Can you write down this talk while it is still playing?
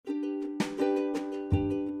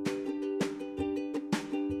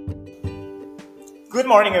Good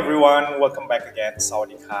morning, everyone. Welcome back again.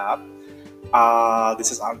 Sawadee Krap. This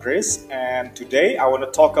is Andres, and today I want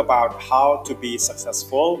to talk about how to be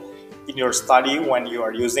successful in your study when you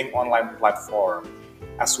are using online platform.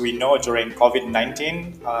 As we know, during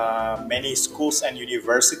COVID-19, many schools and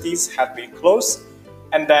universities have been closed,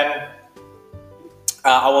 and then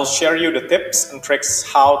I will share you the tips and tricks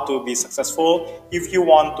how to be successful if you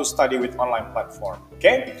want to study with online platform.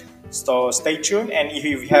 Okay, so stay tuned, and if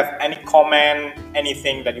you have any comment,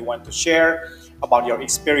 anything that you want to share about your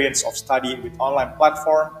experience of studying with online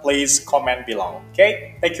platform, please comment below.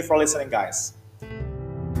 Okay, thank you for listening, guys.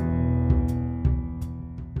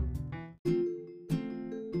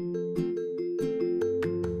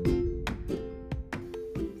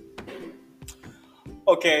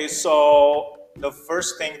 Okay, so the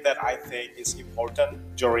first thing that I think is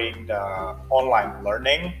important during the online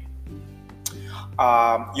learning,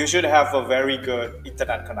 you should have a very good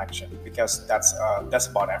internet connection because that's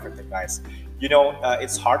about everything, guys.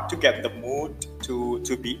 It's hard to get the mood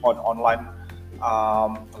to be on online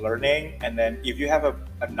learning, and then if you have a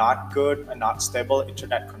not good, a not stable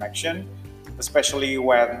internet connection, especially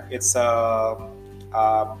when it's like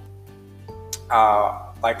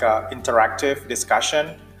a interactive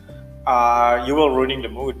discussion, you will ruining the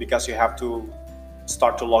mood because you have to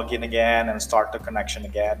start to log in again and start the connection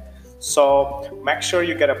again. So make sure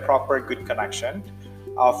you get a proper good connection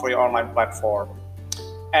for your online platform.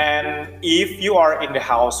 And if you are in the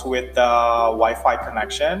house with the Wi-Fi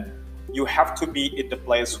connection, you have to be in the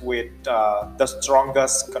place with the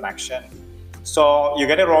strongest connection. So you're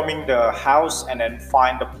gonna roaming the house and then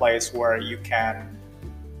find a place where you can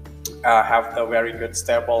have a very good,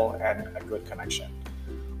 stable, and a good connection.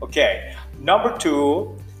 Okay, number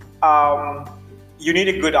two, you need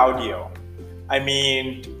a good audio. I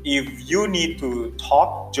mean, if you need to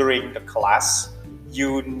talk during the class,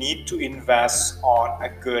 you need to invest on a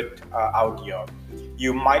good audio.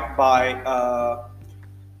 You might buy,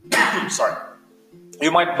 sorry,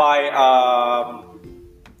 you might buy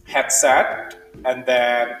headset, and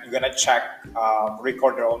then you're gonna check,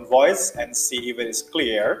 record your own voice and see if it is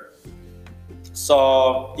clear.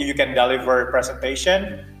 So if you can deliver a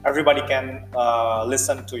presentation, everybody can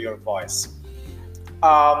listen to your voice.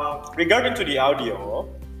 Regarding to the audio,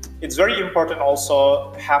 it's very important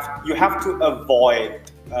also you have to avoid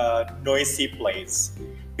noisy place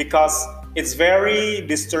because it's very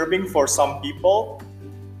disturbing for some people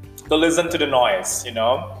to listen to the noise.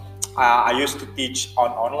 I used to teach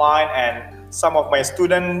online, and some of my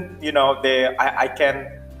students, I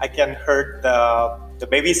can hear the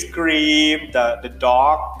baby scream, the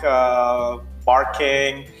dog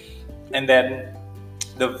barking, and then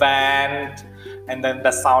the van, and then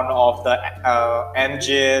the sound of the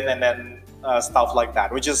engine, and then stuff like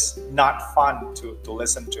that, which is not fun to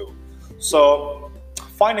listen to. So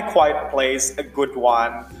find a quiet place, a good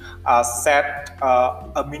one. Set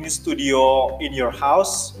a mini studio in your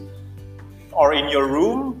house or in your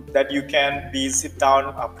room that you can sit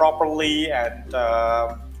down properly and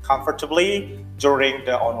comfortably during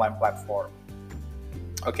the online platform.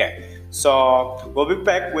 Okay, so we'll be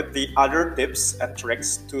back with the other tips and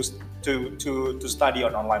tricks to study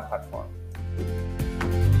on online platform.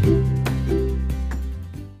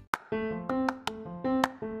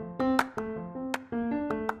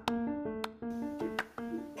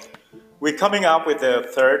 We're coming up with the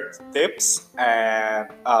third tips, and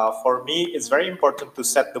for me, it's very important to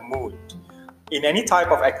set the mood. In any type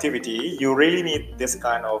of activity, you really need this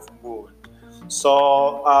kind of mood.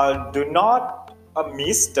 So do not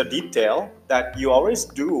miss the detail that you always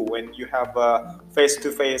do when you have a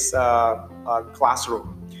face-to-face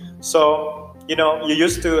classroom. So you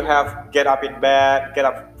used to get up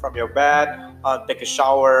from your bed, take a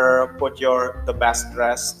shower, put the best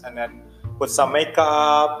dress, and then put some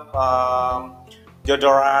makeup,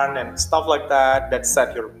 deodorant, and stuff like that. That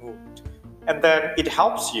set your mood, and then it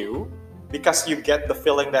helps you because you get the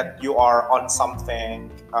feeling that you are on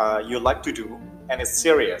something you like to do, and it's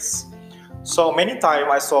serious. So many times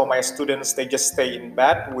I saw my students, they just stay in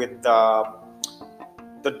bed with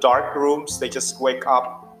the dark rooms, they just wake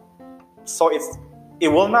up. So it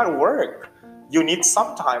will not work. You need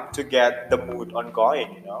some time to get the mood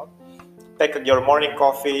ongoing, Take your morning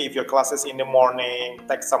coffee if your class is in the morning,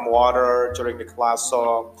 take some water during the class,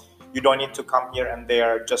 so you don't need to come here and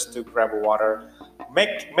there just to grab water.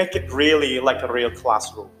 Make it really like a real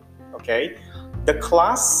classroom, okay? The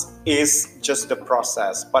class is just the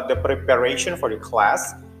process, but the preparation for the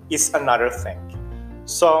class is another thing.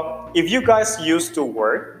 So if you guys used to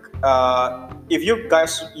work, if you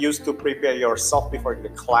guys used to prepare yourself before the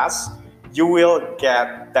class, you will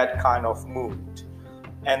get that kind of mood.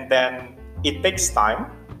 And then it takes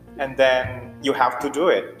time, and then you have to do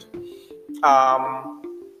it. Um,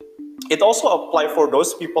 it also applies for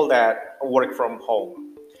those people that work from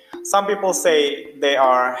home. Some people say they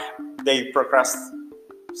procrastinate,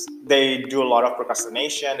 they do a lot of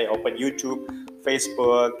procrastination. They open YouTube,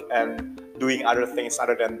 Facebook, and doing other things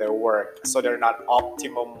other than their work, so they're not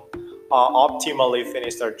optimally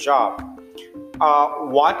finish their job.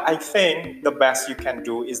 What I think the best you can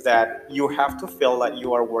do is that you have to feel that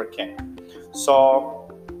you are working. So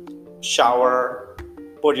shower,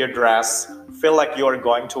 put your dress, feel like you are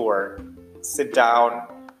going to work, sit down,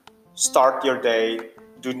 start your day.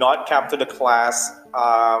 Do not come to the class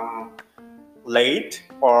late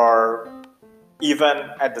or even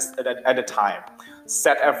at the time.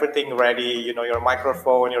 Set everything ready, your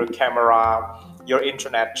microphone, your camera, your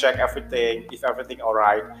internet, check everything, if everything all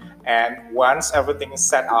right. And once everything is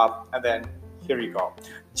set up, and then here you go.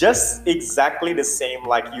 Just exactly the same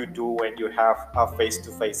like you do when you have a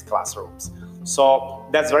face-to-face classrooms. So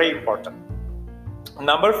that's very important.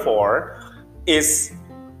 Number 4 is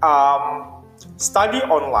study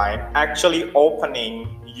online, actually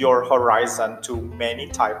opening your horizon to many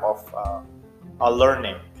type of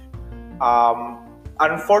learning.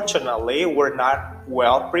 Unfortunately, we're not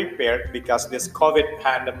well prepared because this COVID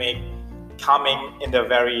pandemic coming in a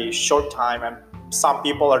very short time, and some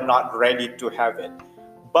people are not ready to have it.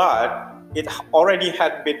 But it already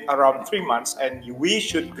had been around 3 months, and we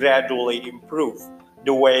should gradually improve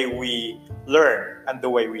the way we learn and the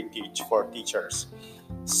way we teach for teachers.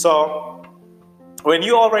 So when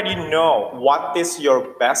you already know what is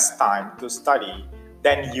your best time to study,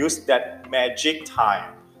 then use that magic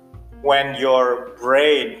time when your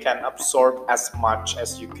brain can absorb as much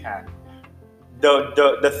as you can.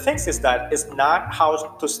 The things is that it's not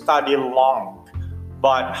how to study long,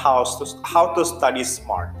 but how to study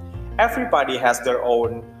smart. Everybody has their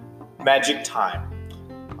own magic time.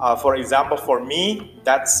 For example, for me,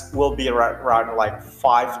 that will be around like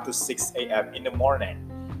 5 to 6 a.m. in the morning.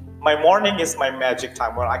 My morning is my magic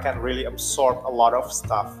time where I can really absorb a lot of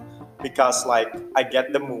stuff because like I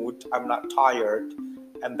get the mood, I'm not tired,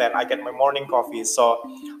 and then I get my morning coffee. So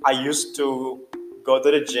I used to go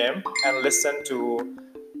to the gym and listen to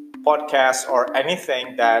podcasts or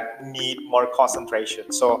anything that need more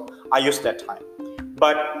concentration. So I use that time.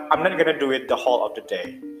 But I'm not gonna do it the whole of the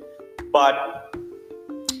day. But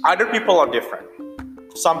other people are different.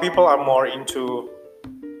 Some people are more into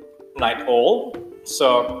night owl,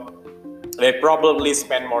 so they probably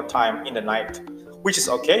spend more time in the night, which is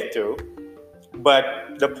okay too. But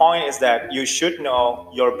the point is that you should know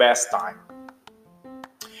your best time,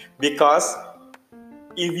 because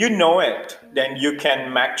if you know it, then you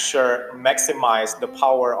can maximize the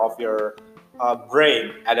power of your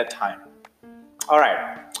brain at a time. All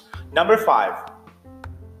right, number 5.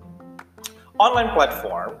 Online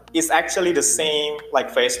platform is actually the same like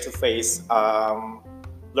face-to-face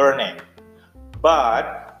learning,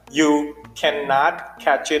 but you cannot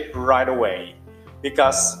catch it right away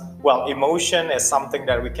because, well, emotion is something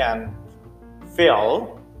that we can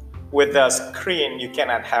feel. With the screen, you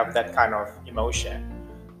cannot have that kind of emotion.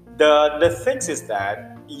 The things is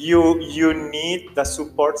that you need the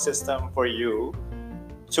support system for you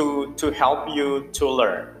to help you to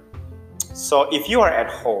learn. So if you are at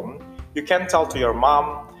home, you can tell to your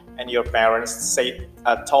mom and your parents,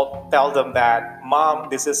 tell them that, Mom,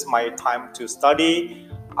 this is my time to study.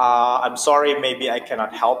 I'm sorry, maybe I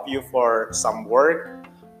cannot help you for some work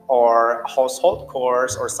or household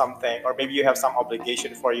chores or something, or maybe you have some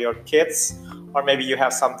obligation for your kids, or maybe you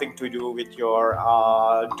have something to do with your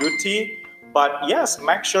duty. But yes,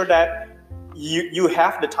 make sure that you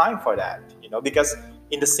have the time for that, because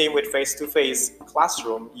in the same with face-to-face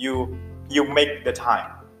classroom, you make the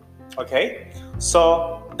time. Okay,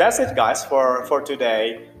 so that's it, guys, for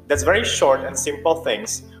today. That's very short and simple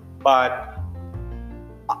things, but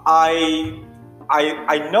I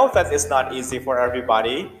know that it's not easy for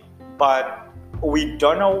everybody, but we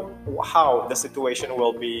don't know how the situation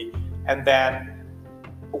will be, and then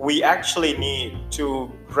we actually need to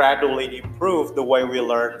gradually improve the way we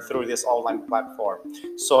learn through this online platform.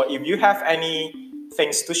 So if you have any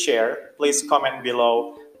things to share, please comment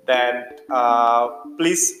below. Then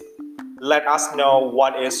please let us know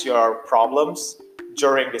what is your problems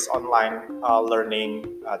during this online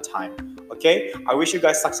learning time. Okay, I wish you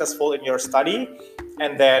guys successful in your study,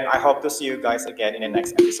 and then I hope to see you guys again in the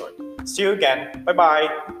next episode. See you again. Bye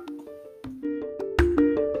bye.